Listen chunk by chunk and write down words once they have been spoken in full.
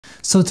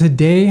So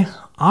today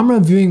I'm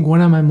reviewing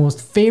one of my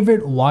most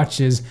favorite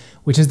watches,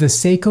 which is the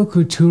Seiko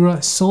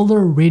Coutura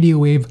Solar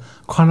Radiowave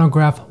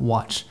Chronograph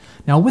watch.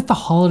 Now with the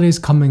holidays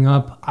coming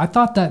up, I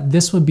thought that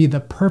this would be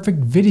the perfect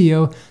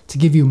video to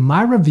give you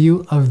my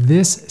review of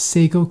this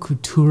Seiko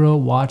Coutura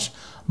watch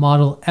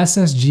model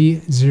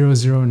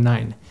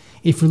SSG009.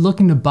 If you're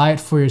looking to buy it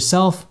for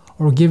yourself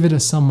or give it to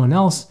someone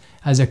else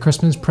as a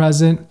Christmas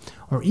present,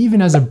 or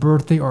even as a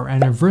birthday or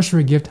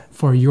anniversary gift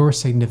for your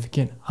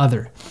significant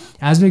other.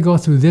 As we go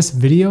through this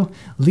video,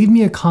 leave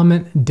me a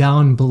comment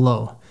down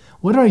below.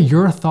 What are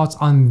your thoughts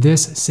on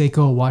this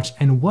Seiko watch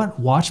and what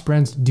watch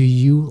brands do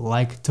you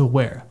like to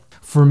wear?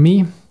 For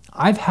me,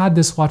 I've had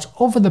this watch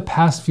over the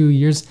past few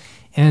years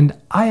and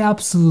I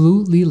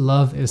absolutely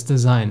love its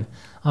design.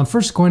 I'm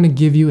first going to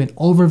give you an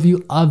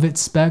overview of its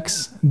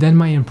specs, then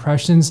my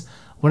impressions,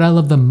 what I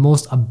love the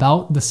most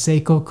about the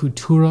Seiko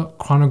Coutura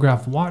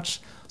Chronograph watch,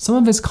 some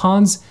of its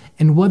cons,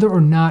 and whether or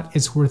not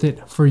it's worth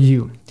it for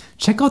you.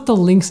 Check out the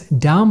links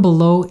down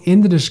below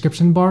in the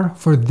description bar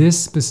for this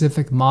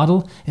specific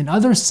model and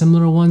other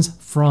similar ones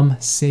from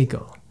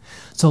Seiko.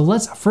 So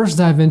let's first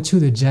dive into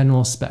the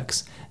general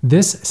specs.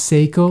 This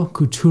Seiko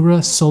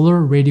Coutura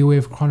Solar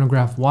Radiowave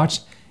Chronograph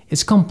watch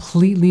is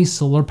completely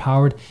solar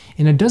powered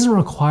and it doesn't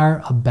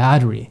require a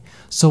battery.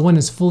 So when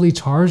it's fully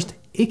charged,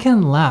 it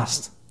can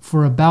last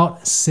for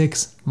about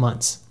 6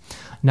 months.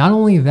 Not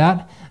only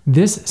that,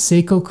 this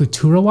Seiko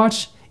Coutura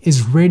watch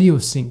is radio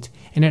synced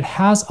and it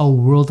has a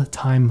world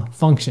time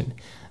function.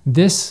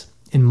 This,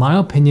 in my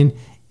opinion,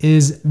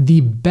 is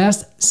the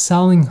best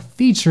selling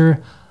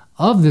feature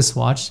of this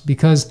watch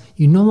because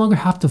you no longer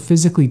have to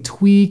physically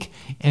tweak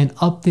and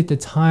update the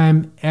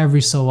time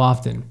every so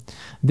often.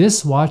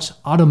 This watch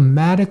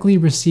automatically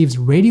receives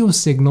radio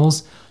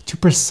signals to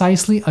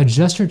precisely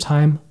adjust your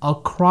time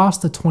across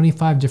the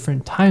 25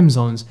 different time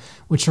zones,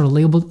 which are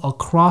labeled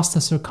across the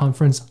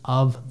circumference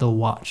of the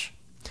watch.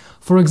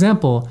 For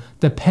example,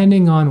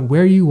 depending on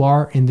where you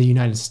are in the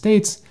United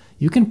States,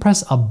 you can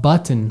press a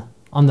button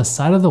on the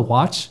side of the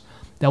watch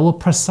that will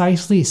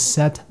precisely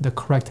set the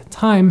correct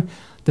time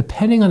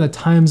depending on the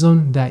time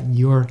zone that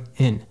you're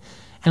in.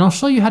 And I'll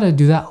show you how to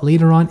do that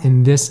later on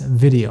in this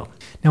video.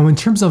 Now in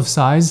terms of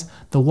size,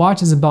 the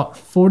watch is about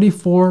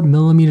 44.5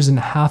 millimeters in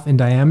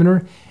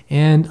diameter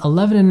and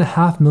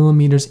 11.5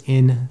 millimeters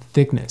in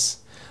thickness.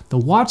 The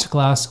watch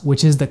glass,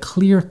 which is the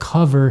clear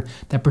cover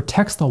that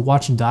protects the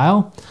watch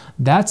dial,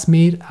 that's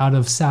made out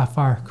of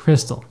sapphire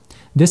crystal.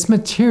 This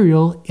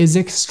material is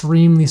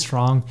extremely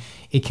strong.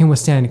 It can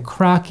withstand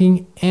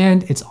cracking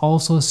and it's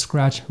also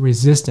scratch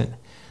resistant.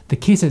 The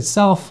case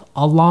itself,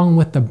 along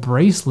with the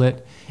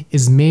bracelet,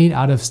 is made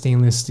out of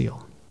stainless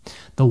steel.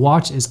 The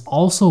watch is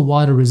also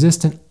water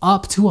resistant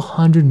up to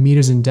 100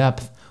 meters in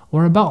depth,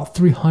 or about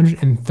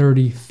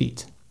 330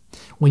 feet.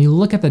 When you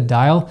look at the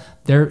dial,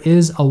 there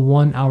is a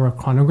 1-hour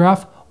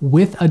chronograph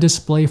with a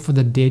display for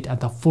the date at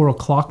the 4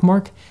 o'clock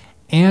mark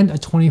and a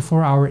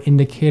 24-hour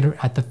indicator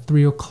at the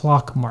 3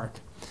 o'clock mark.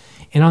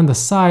 And on the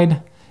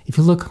side, if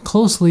you look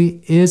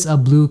closely, is a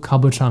blue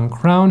cabochon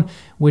crown,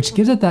 which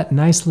gives it that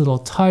nice little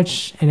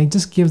touch and it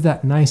just gives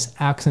that nice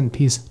accent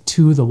piece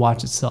to the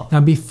watch itself.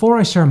 Now, before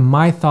I share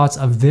my thoughts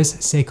of this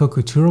Seiko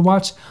Coutura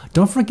watch,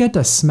 don't forget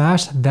to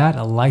smash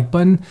that like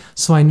button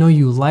so I know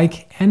you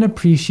like and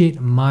appreciate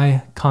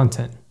my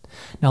content.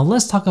 Now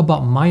let's talk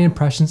about my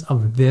impressions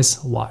of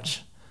this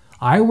watch.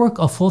 I work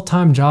a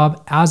full-time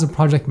job as a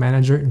project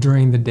manager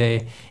during the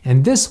day,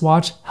 and this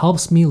watch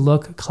helps me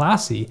look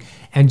classy,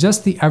 and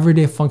just the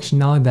everyday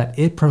functionality that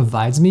it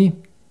provides me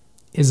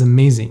is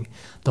amazing.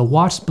 The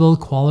watch build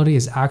quality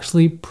is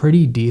actually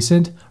pretty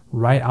decent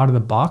right out of the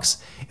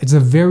box. It's a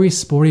very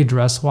sporty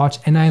dress watch,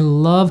 and I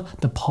love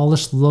the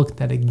polished look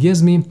that it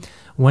gives me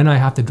when I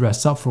have to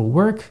dress up for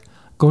work,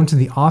 go into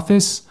the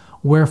office,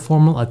 wear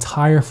formal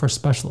attire for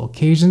special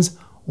occasions,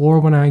 or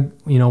when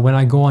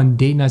I go on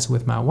date nights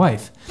with my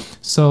wife.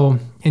 So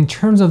in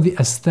terms of the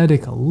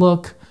aesthetic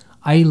look,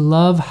 I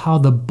love how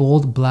the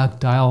bold black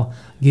dial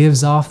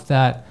gives off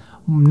that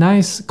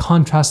nice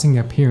contrasting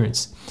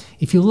appearance.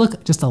 If you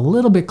look just a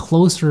little bit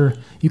closer,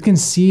 you can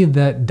see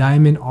that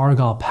diamond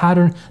argyle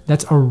pattern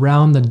that's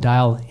around the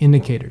dial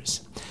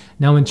indicators.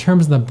 Now in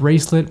terms of the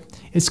bracelet,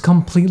 it's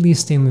completely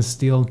stainless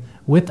steel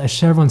with a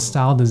chevron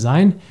style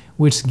design,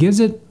 which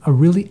gives it a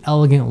really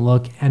elegant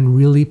look and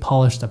really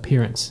polished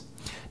appearance.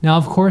 Now,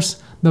 of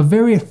course, the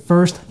very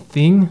first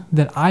thing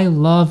that I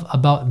love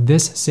about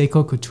this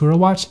Seiko Coutura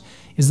watch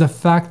is the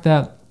fact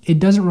that it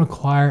doesn't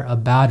require a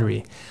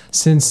battery.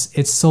 Since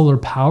it's solar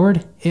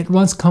powered, it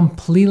runs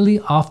completely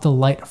off the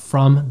light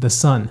from the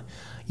sun.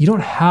 You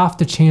don't have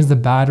to change the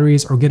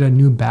batteries or get a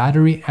new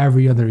battery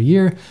every other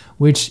year,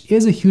 which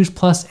is a huge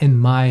plus in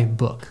my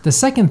book. The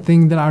second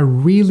thing that I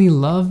really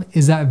love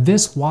is that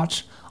this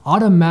watch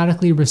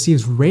automatically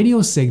receives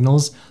radio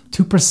signals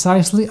to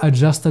precisely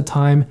adjust the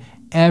time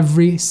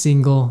every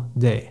single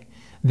day.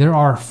 There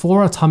are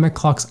 4 atomic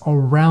clocks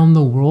around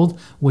the world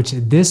which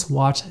this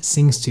watch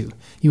syncs to.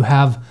 You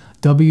have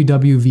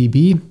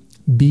WWVB,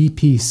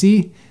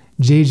 BPC,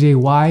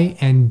 JJY,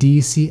 and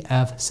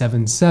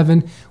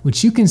DCF77,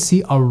 which you can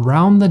see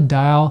around the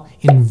dial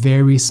in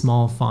very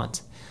small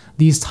font.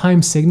 These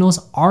time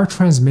signals are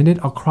transmitted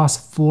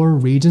across 4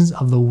 regions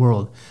of the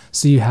world.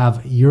 So you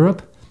have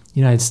Europe,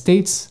 United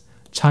States,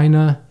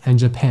 China, and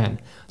Japan.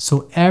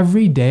 So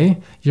every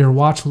day, your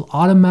watch will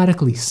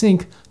automatically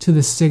sync to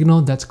the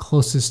signal that's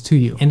closest to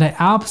you. And I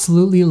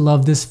absolutely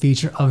love this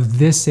feature of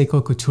this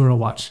Seiko Coutura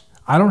watch.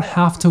 I don't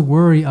have to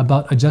worry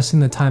about adjusting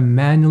the time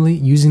manually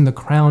using the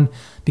crown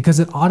because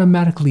it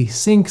automatically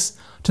syncs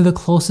to the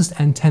closest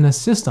antenna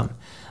system.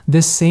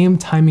 This same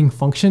timing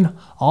function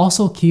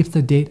also keeps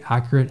the date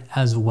accurate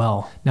as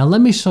well. Now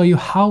let me show you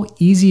how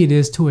easy it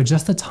is to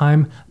adjust the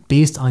time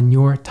based on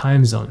your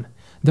time zone.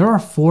 There are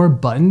 4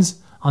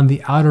 buttons on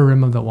the outer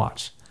rim of the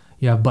watch.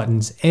 You have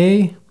buttons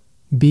A,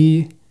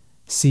 B,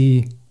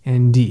 C,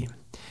 and D.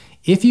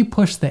 If you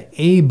push the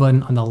A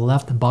button on the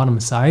left bottom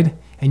side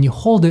and you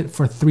hold it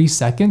for 3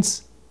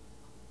 seconds,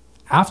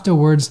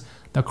 afterwards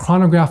the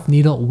chronograph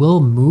needle will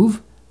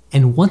move,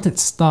 and once it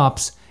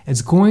stops,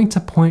 it's going to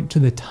point to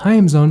the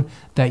time zone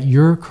that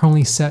you're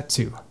currently set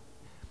to.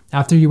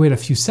 After you wait a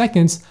few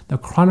seconds, the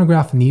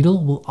chronograph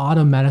needle will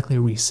automatically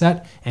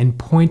reset and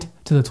point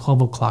to the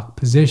 12 o'clock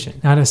position.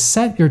 Now to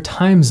set your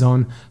time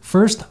zone,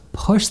 first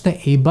push the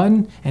A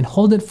button and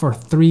hold it for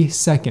 3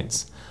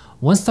 seconds.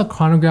 Once the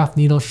chronograph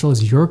needle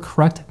shows your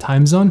correct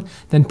time zone,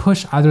 then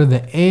push either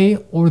the A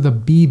or the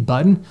B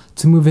button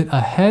to move it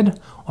ahead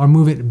or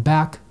move it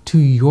back to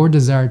your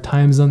desired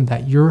time zone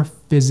that you're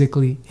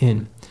physically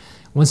in.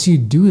 Once you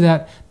do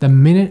that, the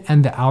minute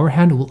and the hour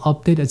hand will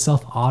update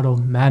itself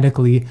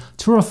automatically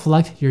to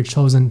reflect your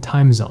chosen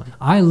time zone.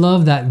 I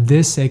love that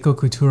this Seiko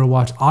Coutura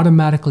watch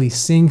automatically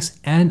syncs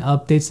and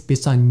updates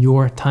based on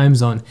your time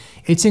zone.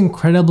 It's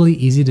incredibly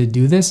easy to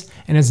do this,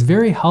 and it's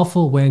very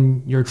helpful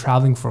when you're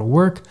traveling for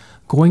work,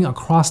 going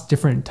across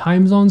different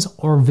time zones,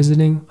 or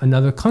visiting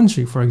another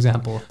country, for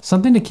example.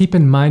 Something to keep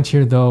in mind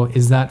here though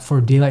is that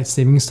for daylight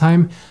savings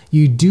time,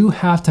 you do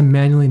have to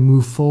manually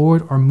move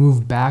forward or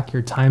move back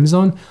your time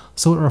zone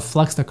so it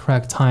reflects the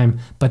correct time,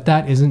 but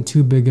that isn't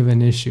too big of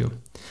an issue.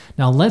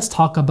 Now let's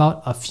talk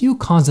about a few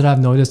cons that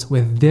I've noticed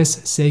with this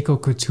Seiko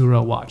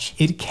Coutura watch.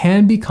 It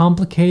can be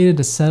complicated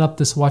to set up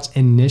this watch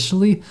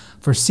initially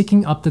for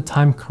syncing up the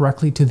time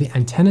correctly to the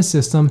antenna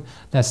system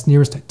that's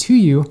nearest to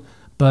you,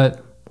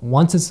 but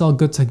once it's all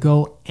good to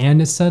go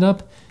and it's set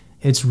up,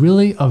 it's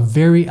really a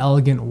very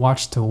elegant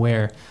watch to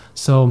wear.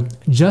 So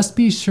just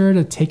be sure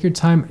to take your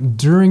time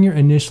during your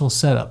initial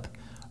setup.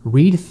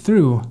 Read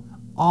through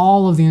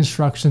all of the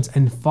instructions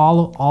and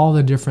follow all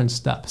the different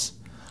steps.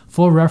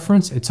 For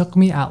reference, it took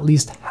me at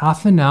least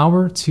half an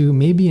hour to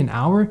maybe an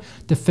hour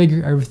to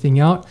figure everything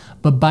out,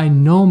 but by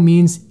no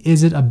means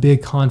is it a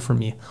big con for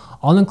me.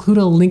 I'll include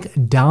a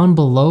link down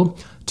below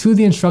to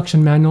the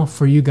instruction manual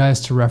for you guys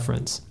to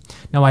reference.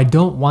 Now, I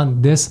don't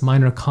want this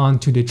minor con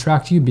to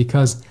detract you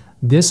because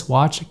this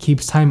watch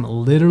keeps time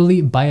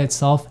literally by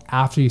itself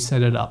after you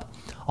set it up.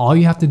 All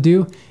you have to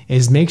do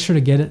is make sure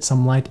to get it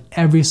some light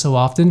every so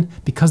often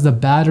because the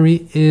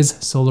battery is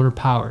solar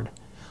powered.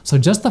 So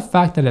just the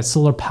fact that it's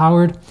solar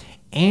powered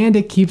and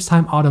it keeps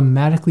time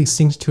automatically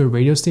synced to a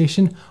radio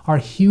station are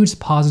huge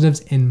positives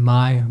in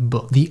my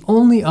book. The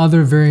only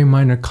other very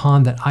minor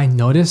con that I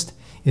noticed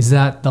is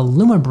that the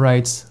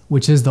Lumibrights,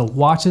 which is the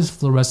watch's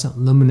fluorescent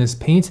luminous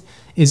paint,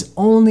 is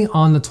only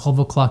on the 12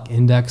 o'clock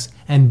index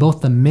and both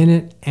the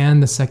minute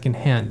and the second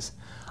hands.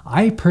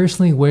 I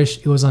personally wish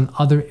it was on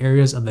other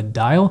areas of the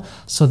dial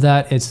so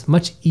that it's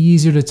much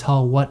easier to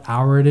tell what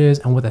hour it is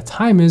and what the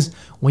time is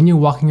when you're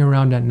walking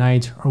around at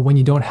night or when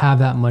you don't have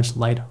that much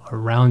light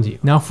around you.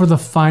 Now for the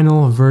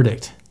final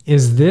verdict,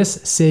 is this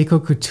Seiko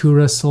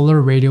Coutura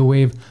Solar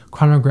Radiowave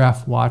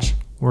Chronograph watch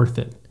worth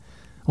it?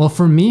 Well,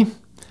 for me,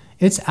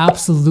 it's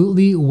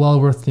absolutely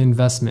well worth the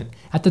investment.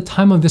 At the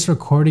time of this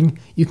recording,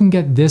 you can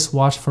get this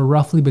watch for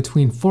roughly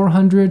between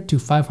 $400 to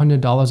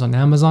 $500 on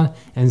Amazon,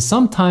 and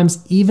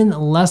sometimes even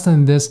less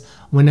than this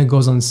when it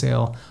goes on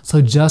sale.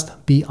 So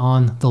just be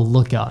on the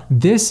lookout.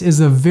 This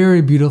is a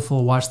very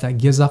beautiful watch that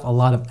gives off a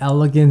lot of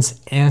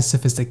elegance and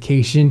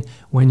sophistication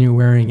when you're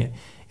wearing it.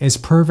 It's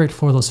perfect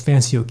for those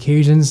fancy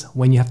occasions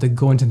when you have to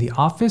go into the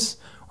office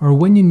or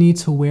when you need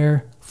to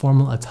wear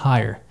formal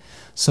attire.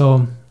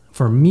 So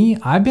for me,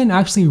 I've been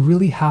actually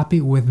really happy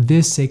with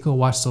this Seiko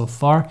watch so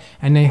far,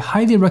 and I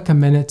highly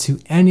recommend it to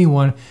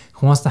anyone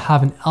who wants to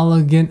have an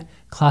elegant,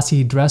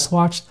 classy dress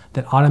watch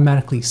that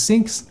automatically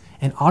syncs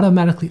and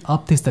automatically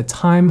updates the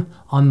time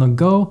on the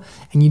go,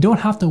 and you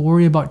don't have to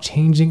worry about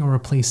changing or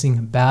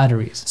replacing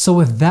batteries. So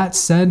with that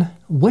said,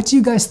 what do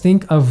you guys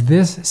think of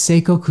this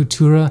Seiko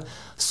Coutura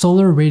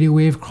Solar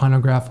Radiowave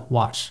Chronograph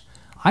watch?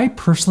 I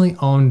personally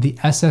own the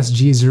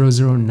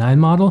SSG009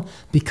 model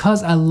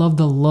because I love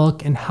the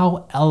look and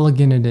how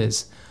elegant it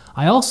is.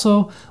 I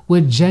also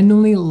would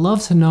genuinely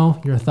love to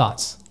know your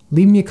thoughts.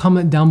 Leave me a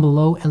comment down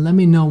below and let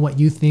me know what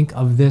you think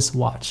of this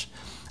watch.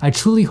 I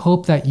truly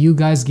hope that you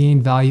guys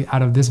gained value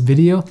out of this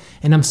video,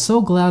 and I'm so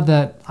glad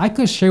that I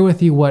could share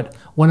with you what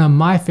one of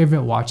my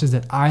favorite watches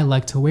that I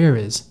like to wear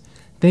is.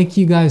 Thank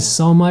you guys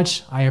so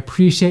much. I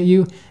appreciate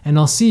you, and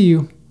I'll see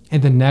you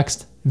in the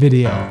next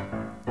video.